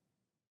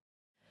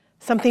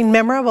Something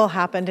memorable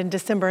happened in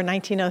December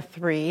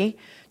 1903,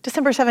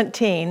 December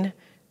 17.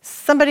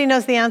 Somebody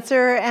knows the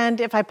answer, and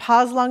if I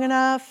pause long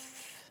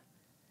enough,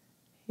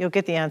 you'll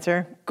get the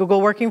answer. Google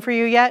working for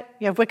you yet?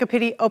 You have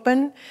Wikipedia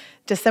open?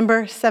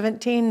 December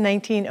 17,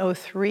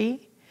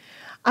 1903.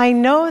 I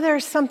know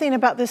there's something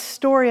about this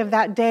story of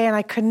that day, and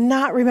I could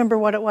not remember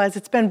what it was.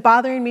 It's been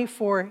bothering me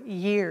for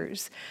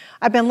years.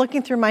 I've been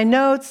looking through my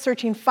notes,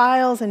 searching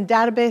files and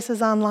databases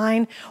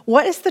online.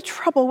 What is the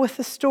trouble with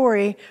the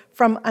story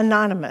from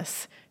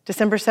Anonymous,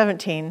 December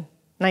 17,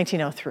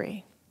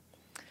 1903?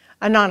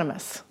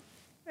 Anonymous.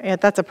 Yeah,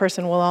 that's a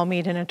person we'll all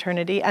meet in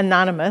eternity.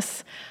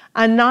 Anonymous.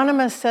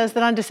 Anonymous says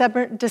that on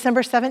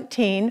December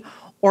 17,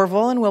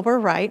 Orville and Wilbur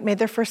Wright made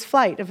their first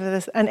flight of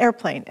an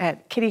airplane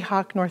at Kitty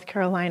Hawk, North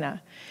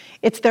Carolina.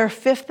 It's their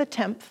 5th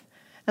attempt,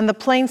 and the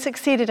plane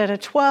succeeded at a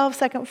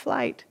 12-second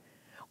flight.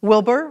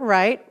 Wilbur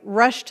Wright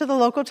rushed to the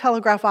local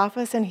telegraph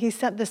office, and he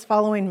sent this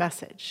following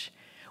message.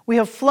 "We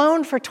have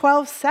flown for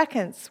 12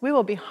 seconds. We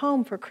will be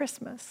home for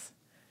Christmas."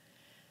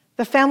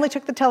 The family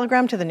took the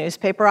telegram to the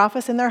newspaper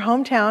office in their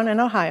hometown in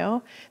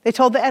Ohio. They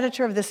told the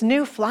editor of this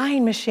new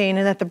flying machine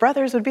and that the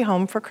brothers would be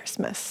home for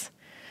Christmas.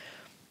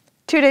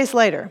 2 days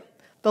later,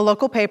 the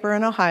local paper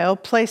in Ohio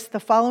placed the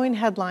following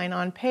headline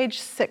on page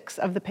 6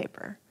 of the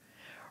paper: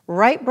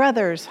 "Wright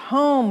brothers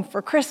home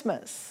for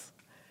Christmas."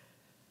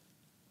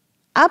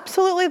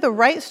 Absolutely the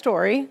right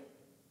story,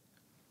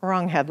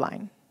 wrong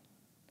headline.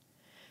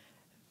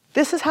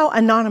 This is how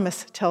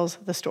Anonymous tells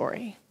the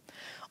story.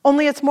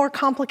 Only it's more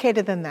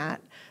complicated than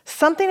that.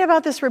 Something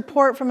about this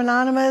report from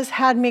Anonymous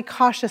had me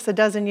cautious a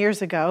dozen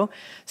years ago,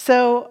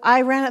 so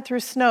I ran it through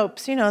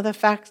Snopes, the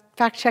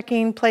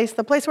fact-checking place,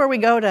 the place where we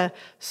go to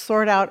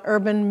sort out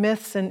urban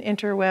myths and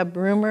interweb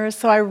rumors.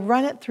 So I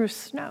run it through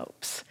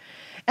Snopes.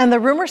 And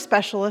the rumor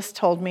specialist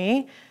told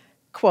me,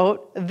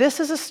 quote, "This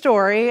is a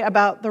story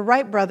about the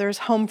Wright brothers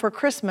home for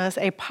Christmas,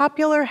 a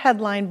popular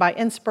headline by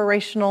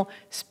inspirational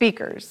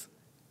speakers,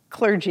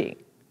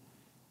 clergy."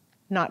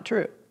 Not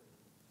true.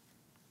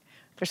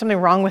 There's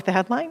something wrong with the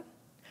headline?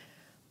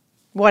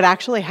 What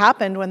actually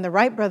happened when the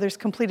Wright brothers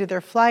completed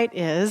their flight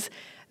is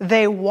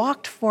they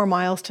walked 4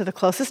 miles to the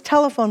closest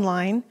telephone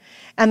line,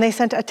 and they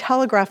sent a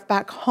telegraph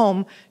back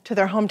home to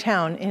their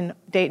hometown in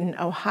Dayton,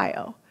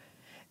 Ohio.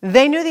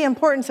 They knew the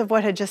importance of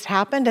what had just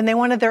happened, and they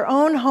wanted their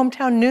own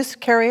hometown news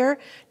carrier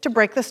to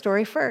break the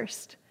story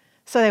first.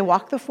 So they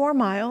walked the 4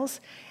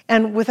 miles,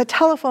 and with a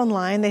telephone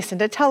line, they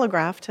sent a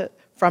telegraph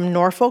from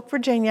Norfolk,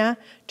 Virginia,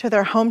 to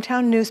their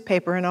hometown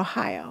newspaper in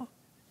Ohio.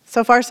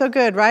 So far, so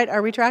good, right?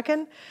 Are we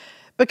tracking?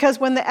 Because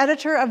when the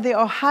editor of the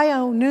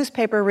Ohio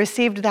newspaper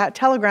received that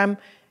telegram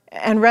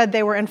and read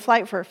they were in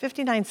flight for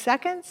 59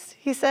 seconds,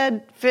 he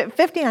said,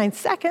 59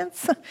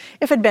 seconds?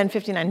 If it had been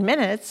 59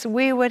 minutes,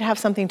 we would have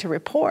something to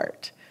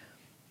report.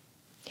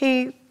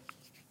 He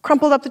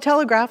crumpled up the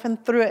telegraph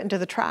and threw it into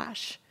the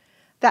trash.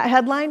 That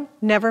headline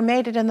never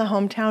made it in the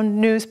hometown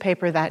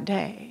newspaper that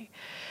day.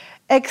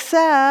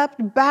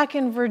 Except back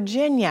in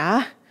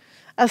Virginia,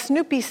 a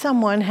snoopy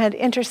someone had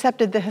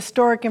intercepted the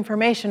historic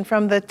information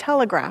from the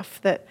telegraph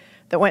that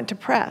went to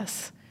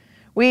press.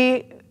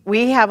 We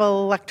have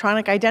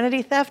electronic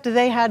identity theft.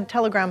 They had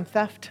telegram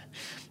theft.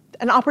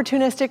 An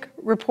opportunistic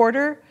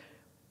reporter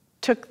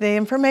took the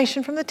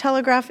information from the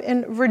telegraph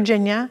in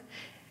Virginia,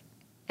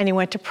 and he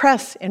went to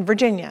press in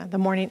Virginia the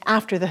morning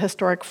after the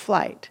historic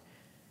flight.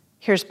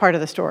 Here's part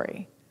of the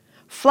story.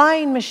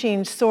 Flying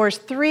machine soars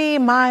 3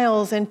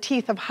 miles in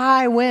teeth of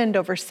high wind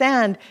over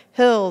sand,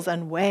 hills,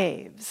 and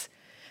waves.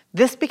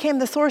 This became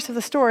the source of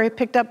the story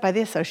picked up by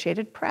the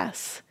Associated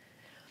Press.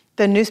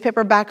 The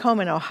newspaper back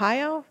home in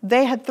Ohio,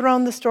 they had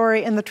thrown the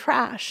story in the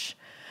trash.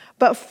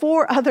 But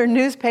 4 other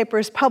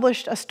newspapers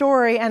published a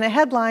story and a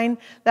headline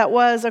that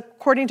was,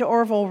 according to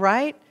Orville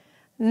Wright,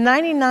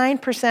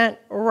 99%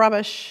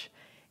 rubbish.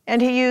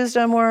 And he used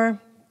a more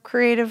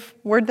creative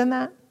word than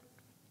that.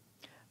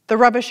 The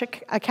rubbish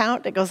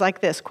account, it goes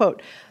like this,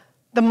 quote,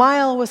 "The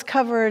mile was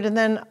covered, and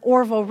then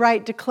Orville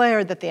Wright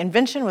declared that the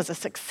invention was a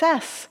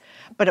success.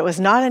 But it was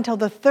not until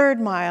the 3rd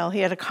mile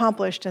he had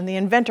accomplished, and the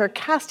inventor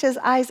cast his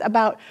eyes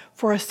about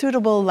for a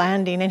suitable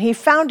landing, and he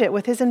found it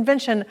with his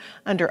invention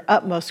under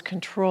utmost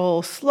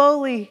control.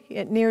 Slowly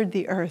it neared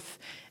the earth,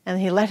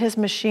 and he let his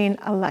machine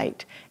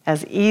alight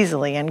as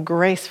easily and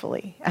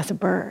gracefully as a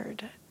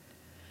bird."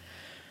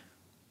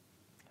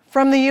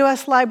 From the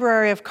U.S.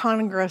 Library of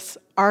Congress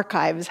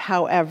archives,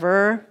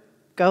 however,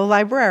 go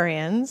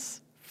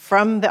librarians,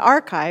 from the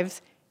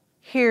archives,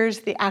 here's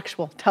the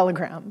actual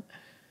telegram.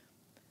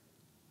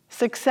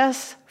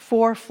 "Success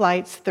 4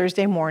 flights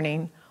Thursday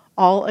morning,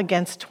 all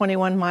against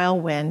 21-mile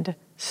wind,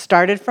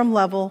 started from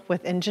level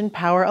with engine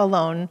power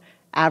alone,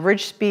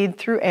 average speed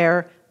through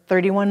air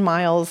 31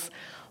 miles,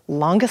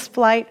 longest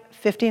flight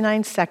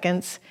 59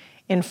 seconds,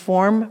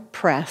 inform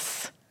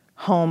press,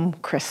 home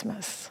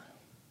Christmas."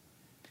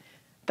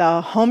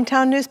 The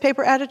hometown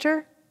newspaper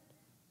editor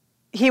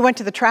He went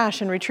to the trash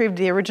and retrieved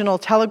the original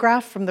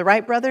Telegraph from the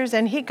Wright brothers,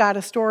 and he got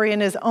a story in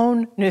his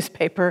own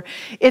newspaper.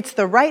 It's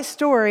the right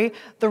story,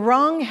 the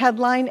wrong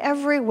headline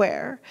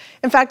everywhere.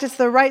 In fact, it's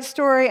the right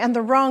story and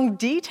the wrong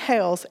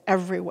details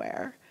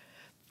everywhere.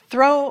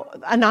 Throw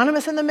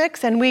Anonymous in the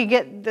mix, and we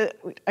get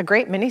a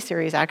great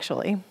miniseries,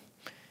 actually.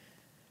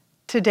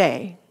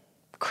 Today,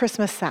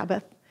 Christmas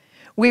Sabbath,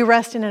 we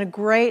rest in a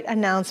great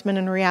announcement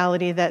and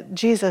reality that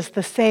Jesus,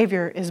 the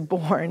Savior, is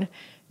born.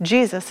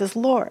 Jesus is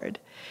Lord.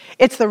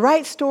 It's the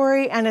right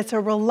story, and it's a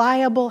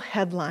reliable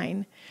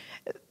headline.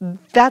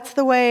 That's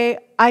the way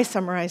I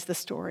summarize the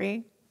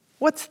story.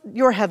 What's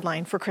your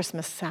headline for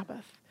Christmas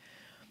Sabbath?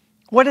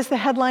 What is the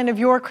headline of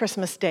your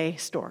Christmas Day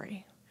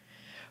story?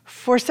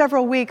 For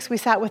several weeks, we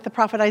sat with the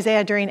prophet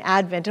Isaiah during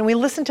Advent, and we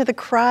listened to the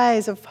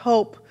cries of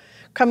hope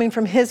coming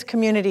from his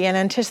community and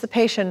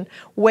anticipation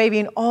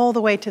waving all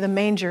the way to the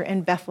manger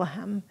in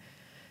Bethlehem.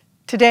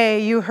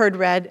 Today, you heard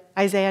read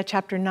Isaiah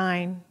chapter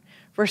 9,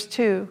 verse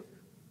 2.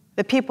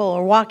 The people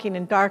are walking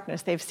in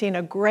darkness. They've seen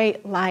a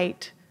great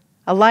light,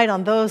 a light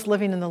on those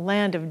living in the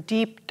land of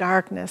deep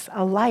darkness.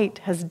 A light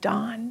has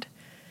dawned.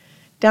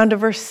 Down to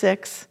verse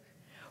 6.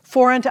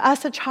 For unto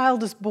us a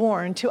child is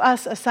born, to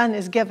us a son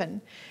is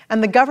given,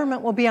 and the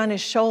government will be on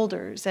his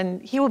shoulders,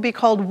 and he will be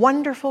called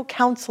Wonderful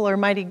Counselor,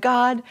 Mighty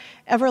God,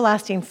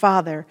 Everlasting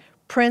Father,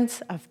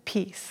 Prince of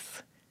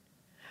Peace.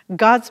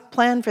 God's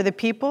plan for the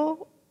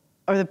people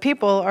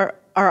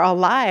are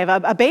alive.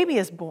 A baby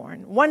is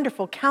born.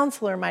 Wonderful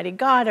Counselor, Mighty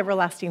God,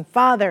 Everlasting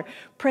Father,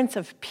 Prince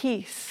of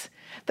Peace.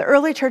 The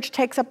early church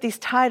takes up these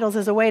titles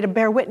as a way to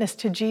bear witness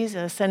to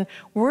Jesus, and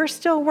we're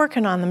still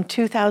working on them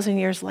 2,000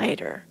 years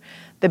later.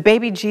 The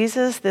baby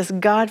Jesus, this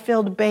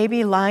God-filled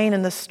baby lying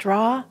in the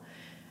straw,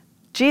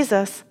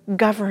 Jesus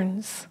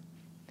governs.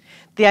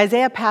 The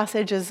Isaiah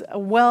passage is a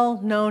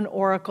well-known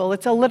oracle.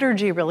 It's a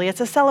liturgy, really.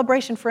 It's a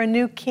celebration for a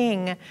new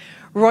king.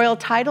 Royal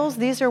titles,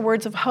 these are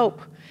words of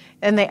hope,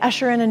 and they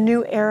usher in a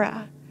new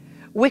era.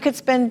 We could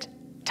spend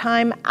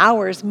time,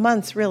 hours,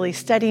 months, really,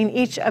 studying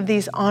each of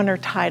these honor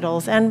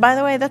titles. And by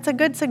the way, that's a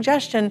good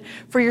suggestion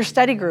for your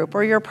study group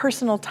or your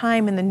personal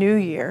time in the new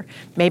year,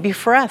 maybe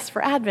for us,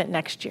 for Advent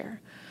next year.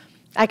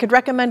 I could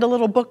recommend a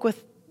little book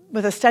with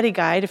a study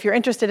guide if you're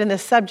interested in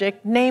this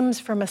subject, Names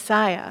for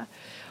Messiah,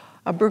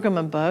 a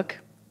Brueggemann book.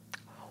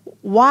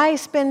 Why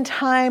spend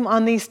time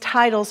on these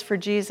titles for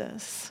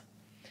Jesus?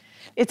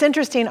 It's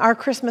interesting, our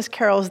Christmas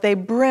carols, they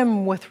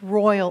brim with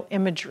royal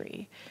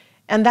imagery.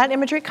 And that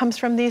imagery comes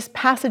from these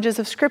passages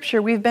of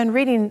Scripture we've been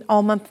reading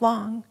all month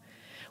long.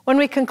 When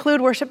we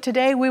conclude worship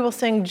today, we will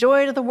sing,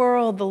 Joy to the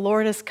world, the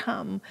Lord is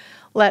come.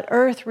 Let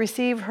earth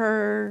receive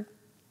her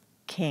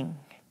King.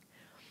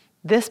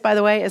 This, by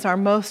the way, is our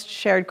most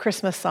shared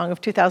Christmas song of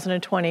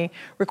 2020,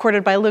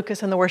 recorded by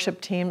Lucas and the worship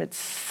team. It's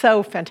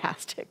so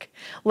fantastic.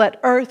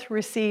 Let earth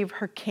receive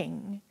her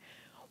King.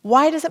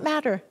 Why does it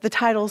matter, the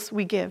titles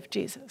we give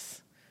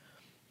Jesus?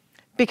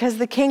 Because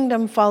the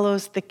kingdom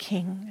follows the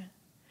king.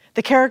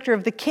 The character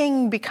of the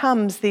king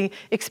becomes the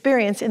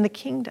experience in the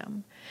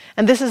kingdom.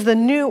 And this is the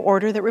new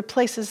order that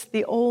replaces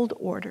the old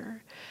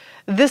order.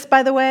 This,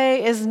 by the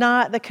way, is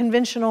not the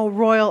conventional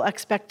royal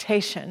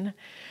expectation.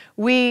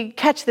 We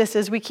catch this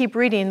as we keep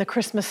reading the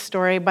Christmas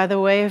story, by the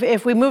way.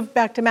 If we move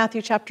back to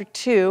Matthew chapter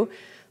 2,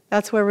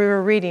 that's where we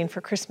were reading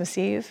for Christmas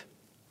Eve.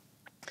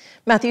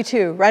 Matthew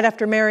 2, right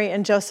after Mary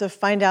and Joseph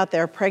find out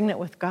they're pregnant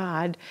with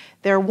God,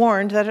 they're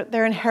warned that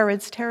they're in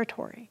Herod's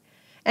territory.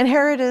 And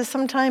Herod is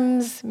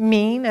sometimes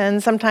mean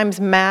and sometimes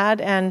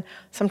mad and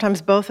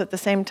sometimes both at the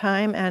same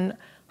time and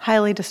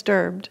highly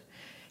disturbed.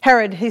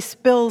 Herod, he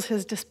spills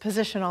his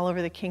disposition all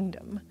over the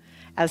kingdom.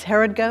 As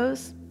Herod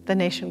goes, the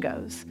nation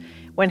goes.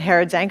 When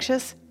Herod's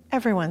anxious,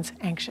 everyone's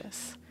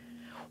anxious.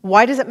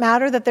 Why does it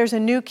matter that there's a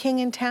new king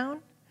in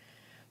town?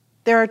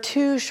 There are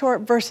 2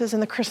 short verses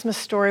in the Christmas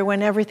story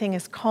when everything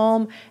is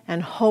calm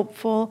and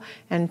hopeful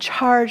and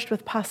charged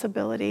with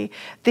possibility.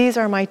 These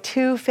are my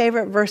 2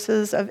 favorite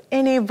verses of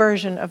any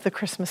version of the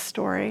Christmas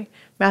story.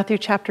 Matthew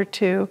chapter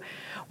 2.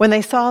 When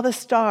they saw the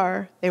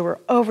star, they were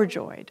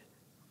overjoyed.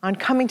 On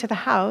coming to the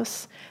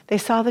house, they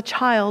saw the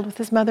child with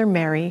his mother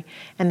Mary,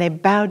 and they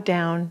bowed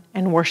down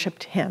and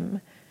worshiped him.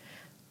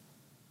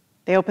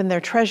 They opened their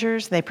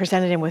treasures, and they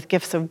presented him with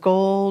gifts of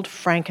gold,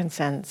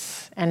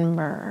 frankincense, and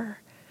myrrh.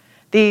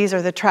 These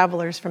are the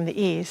travelers from the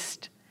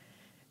east.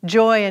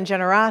 Joy and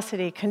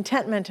generosity,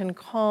 contentment and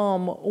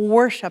calm,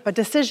 worship, a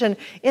decision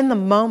in the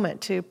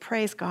moment to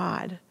praise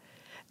God.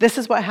 This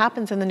is what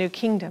happens in the new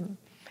kingdom.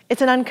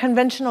 It's an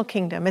unconventional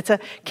kingdom. It's a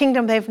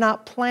kingdom they've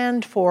not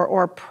planned for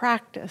or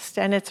practiced,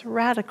 and it's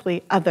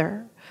radically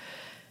other.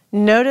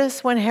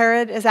 Notice when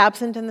Herod is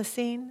absent in the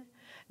scene.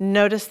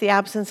 Notice the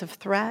absence of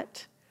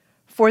threat.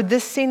 For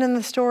this scene in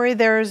the story,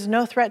 there is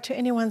no threat to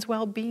anyone's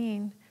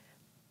well-being.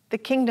 The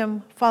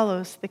kingdom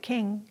follows the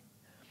king.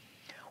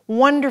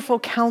 Wonderful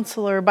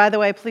Counselor. By the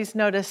way, please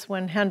notice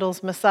when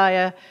Handel's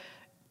Messiah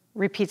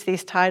repeats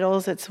these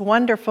titles, it's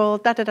wonderful,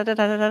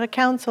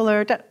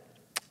 Counselor.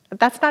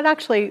 That's not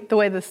actually the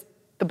way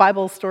the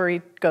Bible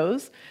story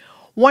goes.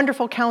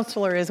 Wonderful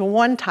Counselor is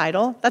one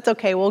title. That's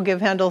okay, we'll give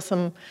Handel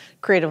some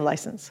creative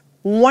license.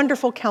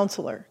 Wonderful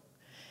Counselor.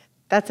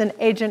 That's an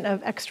agent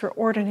of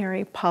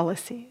extraordinary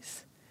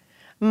policies.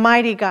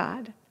 Mighty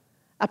God,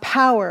 a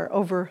power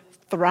over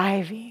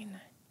thriving.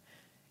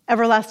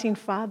 Everlasting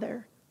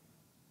Father,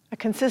 a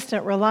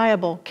consistent,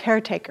 reliable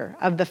caretaker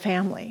of the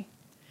family.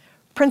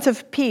 Prince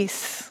of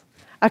Peace,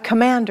 a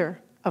commander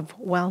of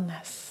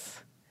wellness.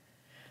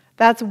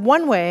 That's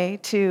one way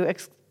to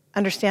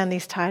understand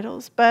these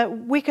titles, but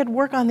we could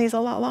work on these a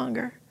lot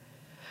longer.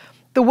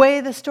 The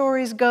way the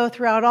stories go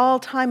throughout all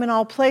time and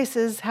all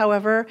places,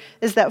 however,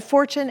 is that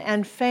fortune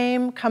and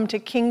fame come to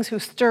kings who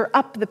stir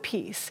up the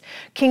peace,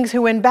 kings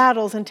who win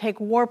battles and take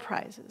war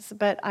prizes.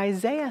 But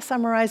Isaiah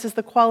summarizes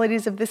the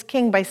qualities of this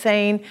king by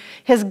saying,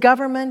 his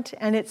government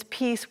and its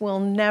peace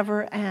will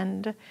never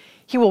end.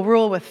 He will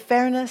rule with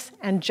fairness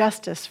and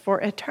justice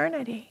for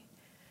eternity.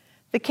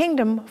 The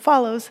kingdom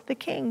follows the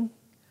king.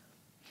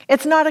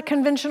 It's not a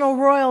conventional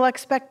royal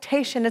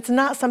expectation. It's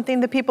not something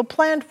the people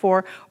planned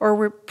for or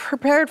were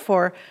prepared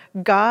for.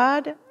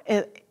 God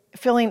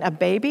filling a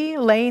baby,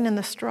 laying in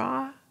the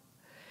straw.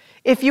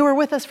 If you were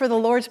with us for the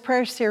Lord's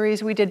Prayer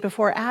series we did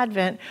before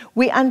Advent,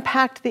 we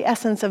unpacked the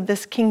essence of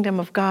this kingdom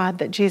of God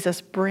that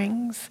Jesus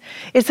brings.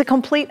 It's a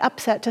complete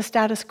upset to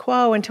status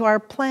quo and to our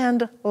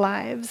planned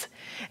lives.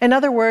 In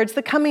other words,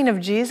 the coming of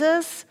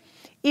Jesus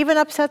even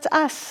upsets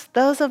us,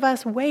 those of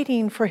us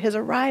waiting for his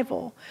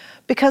arrival,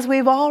 because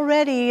we've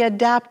already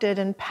adapted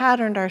and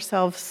patterned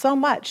ourselves so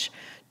much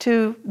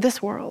to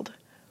this world.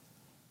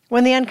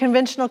 When the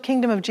unconventional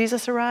kingdom of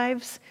Jesus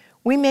arrives,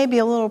 we may be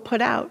a little put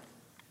out.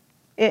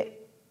 It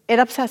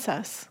upsets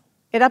us.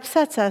 It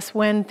upsets us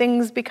when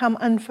things become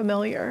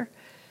unfamiliar.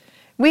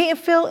 We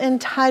feel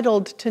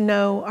entitled to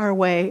know our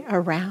way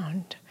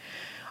around.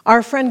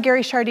 Our friend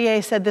Gary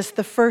Chartier said this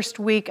the first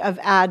week of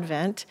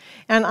Advent,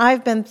 and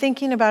I've been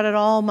thinking about it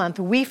all month.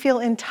 We feel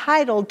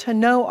entitled to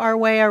know our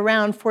way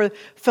around, for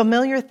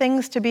familiar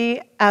things to be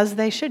as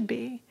they should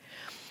be.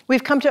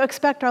 We've come to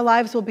expect our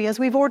lives will be as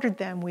we've ordered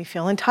them. We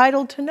feel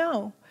entitled to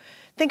know.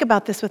 Think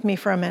about this with me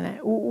for a minute.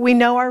 We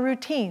know our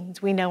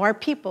routines. We know our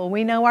people.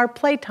 We know our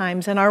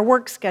playtimes and our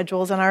work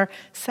schedules and our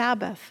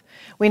Sabbath.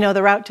 We know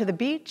the route to the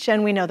beach,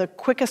 and we know the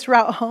quickest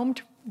route home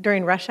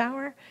during rush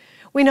hour.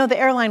 We know the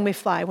airline we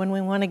fly when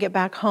we want to get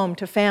back home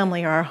to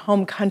family or our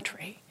home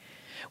country.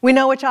 We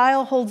know which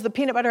aisle holds the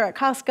peanut butter at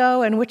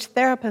Costco and which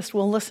therapist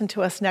will listen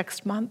to us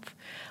next month.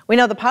 We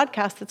know the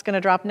podcast that's going to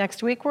drop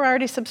next week. We're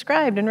already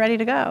subscribed and ready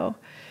to go.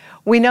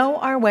 We know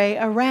our way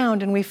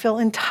around, and we feel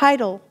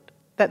entitled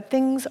that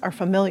things are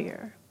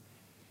familiar.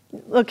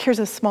 Look, here's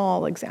a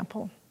small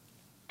example.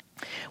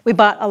 We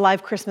bought a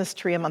live Christmas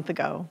tree a month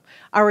ago.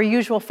 Our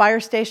usual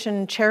fire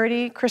station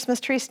charity Christmas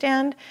tree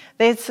stand,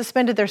 they had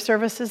suspended their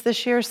services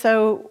this year,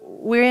 so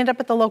we end up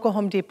at the local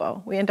Home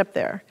Depot. We end up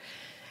there.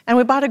 And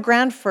we bought a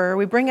grand fir.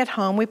 We bring it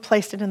home. We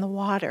placed it in the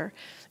water.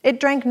 It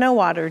drank no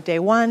water day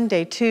 1,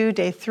 day 2,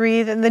 day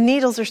 3. Then the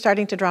needles are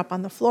starting to drop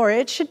on the floor.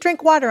 It should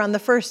drink water on the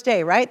first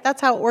day, right?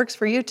 That's how it works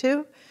for you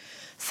too.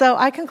 So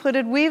I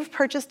concluded we've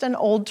purchased an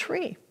old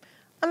tree.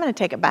 I'm going to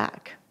take it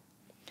back.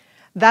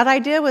 That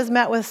idea was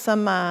met with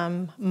some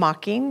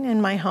mocking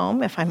in my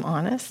home, if I'm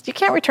honest. You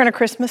can't return a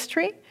Christmas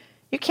tree.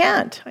 You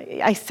can't.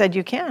 I said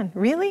you can.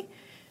 Really?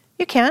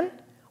 You can.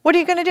 What are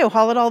you going to do?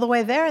 Haul it all the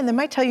way there? And they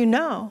might tell you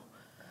no.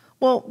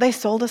 Well, they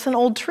sold us an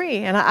old tree,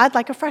 and I'd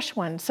like a fresh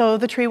one. So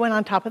the tree went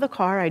on top of the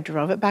car. I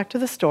drove it back to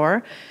the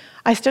store.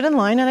 I stood in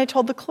line, and I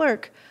told the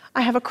clerk,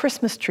 I have a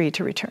Christmas tree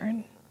to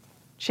return.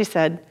 She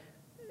said,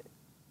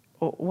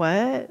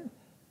 what?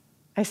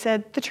 I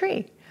said, the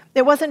tree.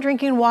 It wasn't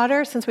drinking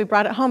water since we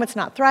brought it home. It's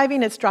not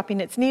thriving. It's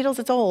dropping its needles.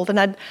 It's old. And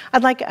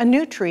I'd like a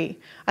new tree.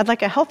 I'd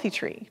like a healthy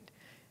tree.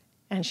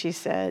 And she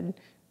said,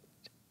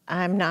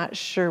 I'm not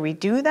sure we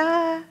do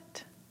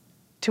that.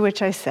 To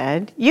which I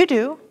said, you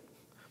do.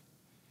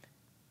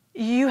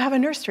 You have a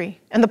nursery.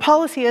 And the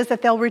policy is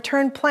that they'll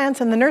return plants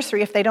in the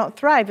nursery if they don't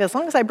thrive, as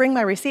long as I bring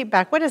my receipt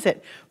back. What is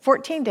it,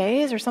 14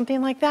 days or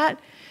something like that?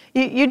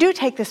 You do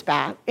take this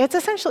back. It's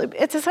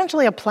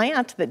essentially a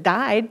plant that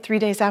died 3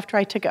 days after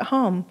I took it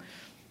home.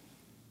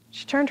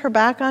 She turned her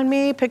back on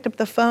me, picked up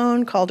the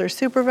phone, called her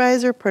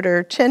supervisor, put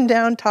her chin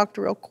down, talked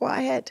real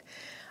quiet.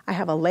 I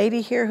have a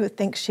lady here who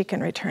thinks she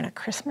can return a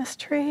Christmas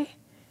tree.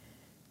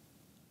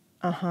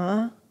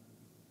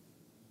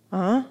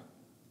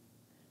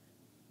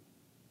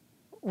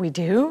 We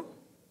do?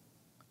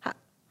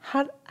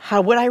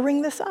 How would I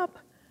ring this up?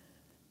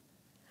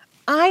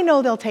 I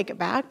know they'll take it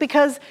back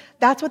because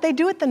that's what they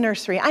do at the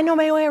nursery. I know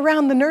my way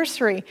around the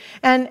nursery.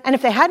 And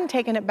if they hadn't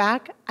taken it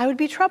back, I would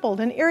be troubled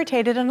and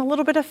irritated and a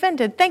little bit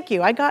offended. Thank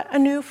you, I got a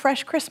new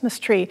fresh Christmas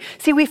tree.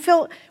 See, we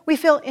feel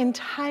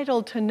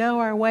entitled to know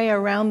our way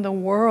around the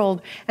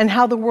world and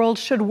how the world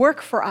should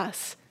work for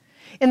us.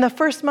 In the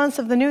first months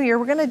of the new year,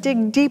 we're going to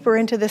dig deeper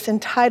into this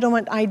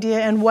entitlement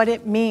idea and what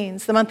it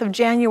means. The month of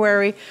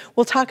January,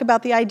 we'll talk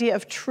about the idea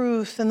of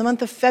truth. In the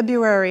month of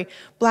February,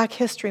 Black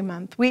History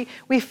Month, we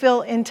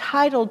feel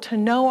entitled to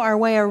know our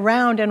way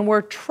around, and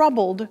we're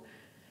troubled.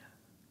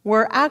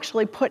 We're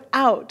actually put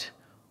out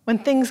when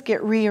things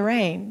get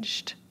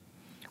rearranged.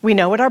 We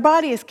know what our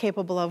body is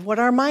capable of, what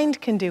our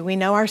mind can do. We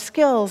know our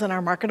skills and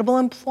our marketable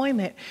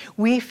employment.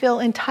 We feel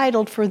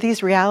entitled for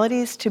these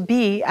realities to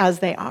be as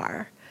they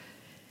are.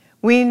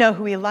 We know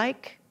who we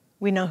like,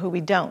 we know who we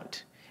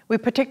don't. We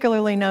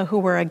particularly know who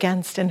we're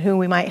against and who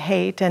we might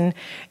hate, and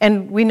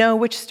we know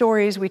which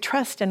stories we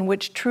trust and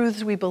which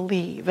truths we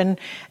believe, and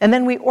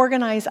then we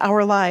organize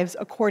our lives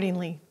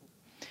accordingly.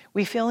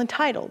 We feel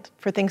entitled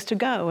for things to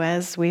go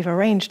as we've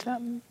arranged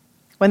them.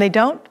 When they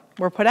don't,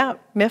 we're put out,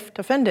 miffed,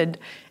 offended,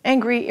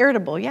 angry,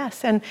 irritable,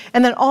 yes. And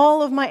then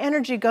all of my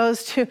energy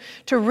goes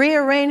to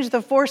rearrange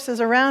the forces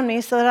around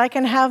me so that I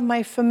can have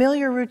my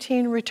familiar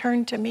routine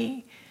return to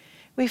me.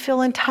 We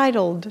feel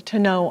entitled to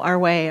know our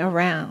way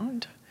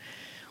around.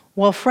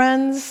 Well,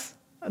 friends,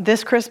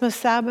 this Christmas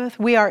Sabbath,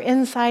 we are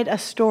inside a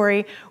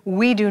story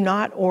we do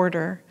not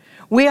order.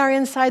 We are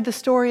inside the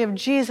story of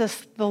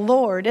Jesus, the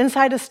Lord,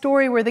 inside a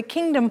story where the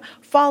kingdom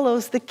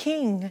follows the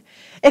king.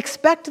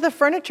 Expect the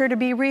furniture to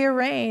be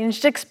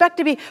rearranged. Expect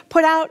to be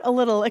put out a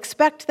little.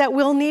 Expect that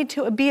we'll need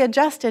to be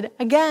adjusted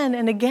again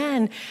and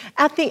again.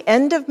 At the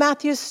end of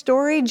Matthew's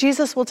story,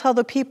 Jesus will tell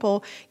the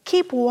people,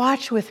 keep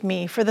watch with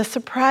me for the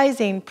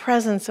surprising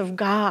presence of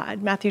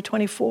God, Matthew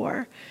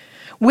 24.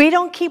 We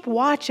don't keep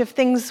watch if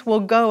things will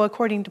go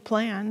according to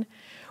plan.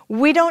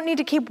 We don't need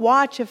to keep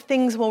watch if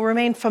things will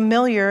remain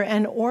familiar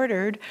and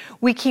ordered.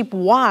 We keep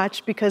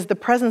watch because the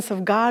presence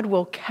of God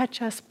will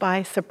catch us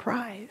by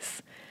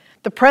surprise.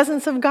 The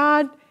presence of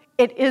God,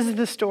 it is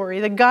the story.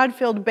 The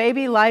God-filled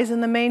baby lies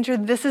in the manger.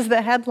 This is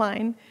the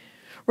headline.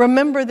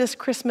 Remember this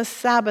Christmas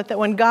Sabbath that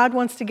when God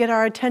wants to get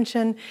our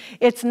attention,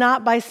 it's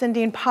not by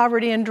sending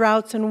poverty and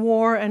droughts and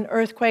war and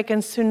earthquake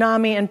and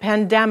tsunami and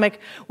pandemic.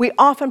 We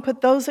often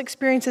put those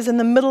experiences in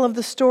the middle of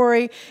the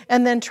story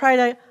and then try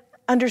to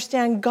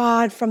understand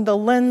God from the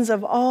lens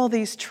of all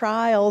these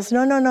trials.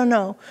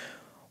 No.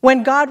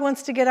 When God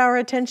wants to get our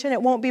attention,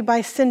 it won't be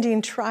by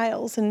sending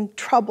trials and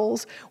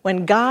troubles.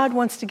 When God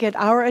wants to get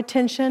our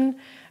attention,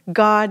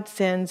 God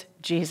sends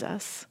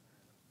Jesus.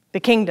 The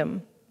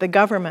kingdom, the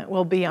government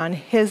will be on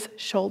his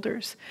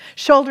shoulders.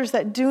 Shoulders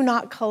that do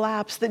not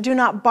collapse, that do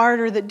not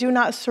barter, that do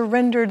not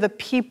surrender the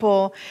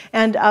people.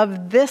 And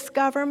of this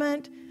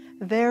government,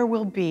 there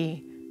will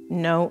be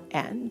no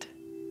end.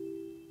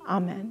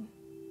 Amen.